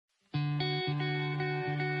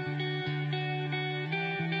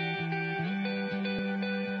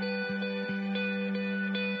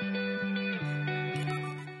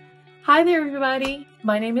Hi there, everybody.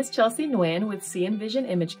 My name is Chelsea Nguyen with CNVI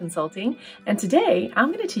Image Consulting, and today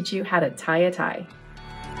I'm going to teach you how to tie a tie.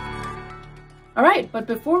 All right, but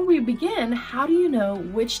before we begin, how do you know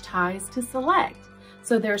which ties to select?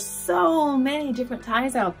 So there's so many different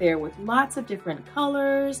ties out there with lots of different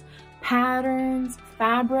colors, patterns,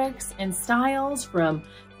 fabrics, and styles from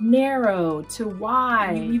narrow to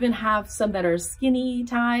wide. You even have some that are skinny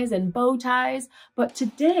ties and bow ties. But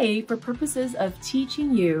today, for purposes of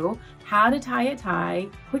teaching you how to tie a tie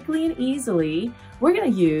quickly and easily, we're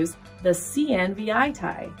going to use the CNVI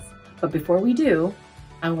ties. But before we do,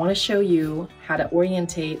 I want to show you how to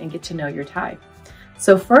orientate and get to know your tie.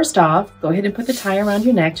 So first off, go ahead and put the tie around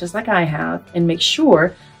your neck just like I have, and make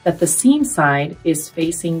sure that the seam side is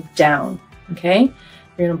facing down, okay?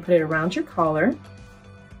 You're gonna put it around your collar.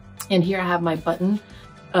 And here I have my button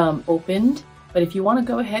opened, but if you wanna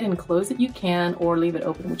go ahead and close it, you can, or leave it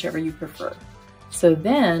open, whichever you prefer. So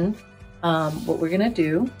then what we're gonna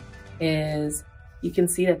do is, you can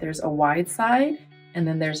see that there's a wide side and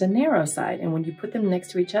then there's a narrow side. And when you put them next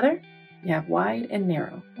to each other, you have wide and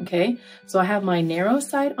narrow, okay? So I have my narrow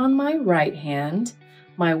side on my right hand,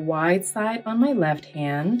 my wide side on my left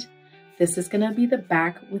hand. This is gonna be the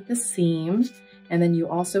back with the seam. And then you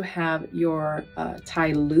also have your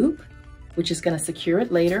tie loop, which is gonna secure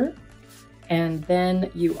it later. And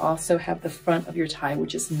then you also have the front of your tie,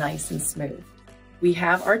 which is nice and smooth. We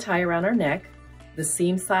have our tie around our neck. The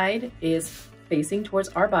seam side is facing towards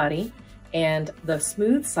our body, and the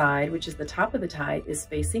smooth side, which is the top of the tie, is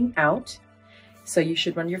facing out. So you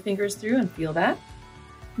should run your fingers through and feel that.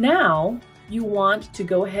 Now, you want to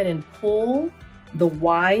go ahead and pull the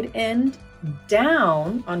wide end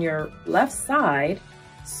down on your left side,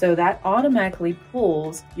 so that automatically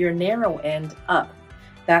pulls your narrow end up.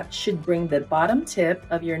 That should bring the bottom tip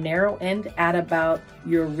of your narrow end at about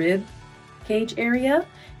your rib cage area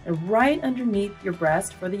and right underneath your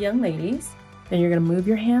breast for the young ladies. Then you're gonna move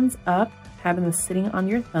your hands up, having them sitting on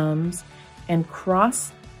your thumbs, and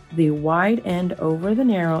cross the wide end over the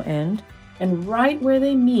narrow end, and right where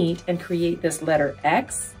they meet and create this letter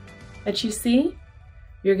X that you see,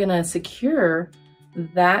 you're gonna secure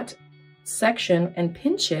that section and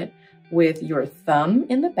pinch it with your thumb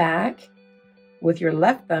in the back, with your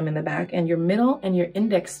left thumb in the back, and your middle and your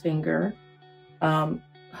index finger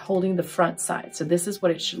holding the front side. So this is what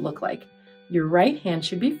it should look like. Your right hand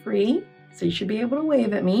should be free, so you should be able to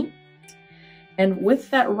wave at me. And with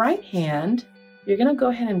that right hand, you're gonna go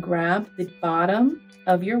ahead and grab the bottom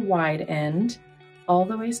of your wide end all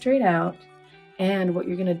the way straight out. And what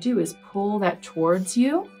you're gonna do is pull that towards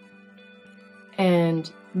you and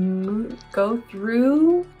go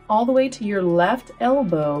through all the way to your left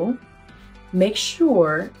elbow. Make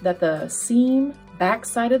sure that the seam back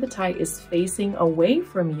side of the tie is facing away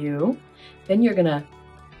from you. Then you're gonna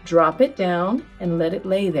drop it down and let it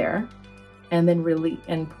lay there, and then release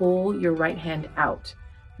and pull your right hand out.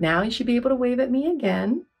 Now you should be able to wave at me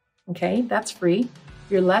again. Okay, that's free.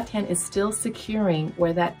 Your left hand is still securing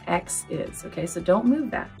where that X is. Okay, so don't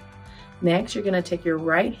move that. Next, you're gonna take your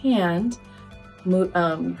right hand,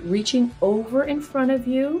 reaching over in front of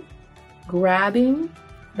you, grabbing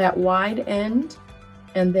that wide end,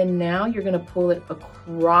 and then now you're gonna pull it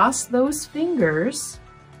across those fingers,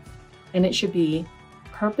 and it should be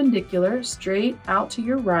perpendicular, straight out to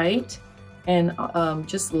your right, and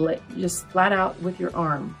just flat out with your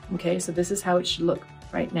arm. Okay, so this is how it should look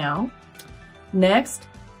right now. Next,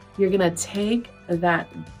 you're gonna take that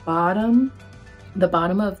the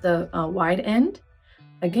bottom of the wide end.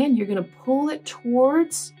 Again, you're gonna pull it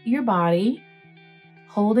towards your body,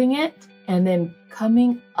 holding it, and then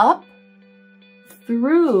coming up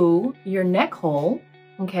through your neck hole,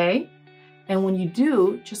 okay? And when you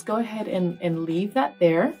do, just go ahead and leave that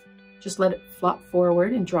there. Just let it flop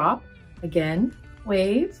forward and drop. Again,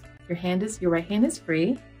 wave. Your right hand is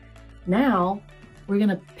free. Now, we're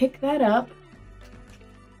gonna pick that up,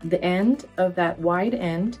 the end of that wide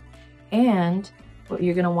end, and what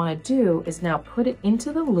you're gonna wanna do is now put it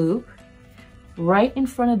into the loop right in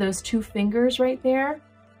front of those two fingers right there,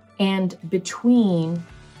 and between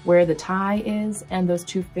where the tie is and those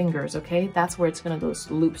two fingers, okay? That's where it's gonna go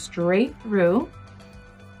loop straight through.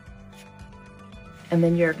 And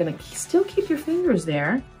then you're gonna still keep your fingers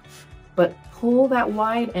there, but pull that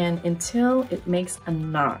wide end until it makes a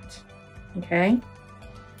knot, okay?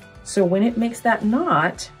 So when it makes that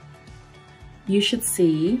knot, you should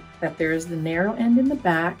see that there's the narrow end in the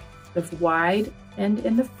back, the wide end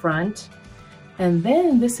in the front, and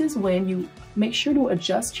then this is when you make sure to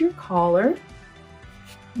adjust your collar,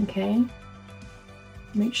 okay?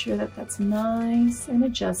 Make sure that that's nice and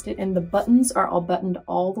adjusted, and the buttons are all buttoned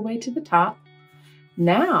all the way to the top.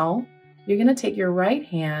 Now, you're gonna take your right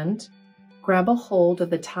hand, grab a hold of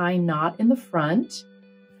the tie knot in the front.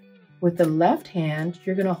 With the left hand,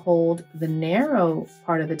 you're gonna hold the narrow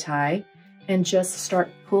part of the tie and just start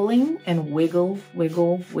pulling and wiggle,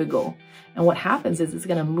 wiggle, wiggle. And what happens is it's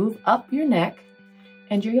gonna move up your neck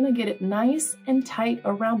and you're gonna get it nice and tight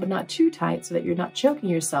around, but not too tight so that you're not choking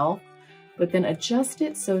yourself, but then adjust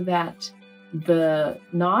it so that the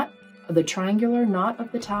knot, the triangular knot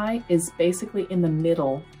of the tie is basically in the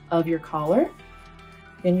middle of your collar.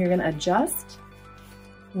 Then you're gonna adjust,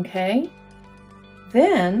 okay?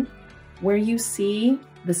 Then where you see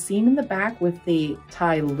the seam in the back with the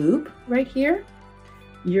tie loop right here,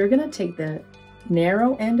 you're gonna take the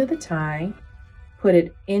narrow end of the tie, put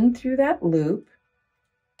it in through that loop,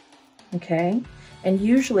 okay? And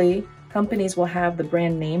usually companies will have the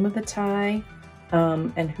brand name of the tie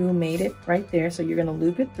and who made it right there. So you're gonna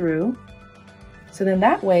loop it through. So then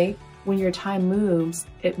that way, when your tie moves,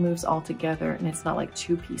 it moves all together and it's not like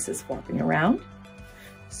two pieces flopping around.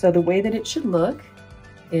 So the way that it should look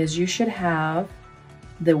is you should have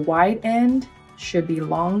the wide end should be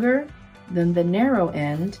longer than the narrow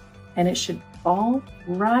end, and it should fall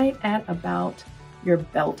right at about your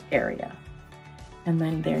belt area. And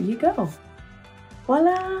then there you go.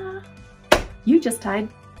 Voila! You just tied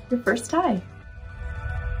your first tie.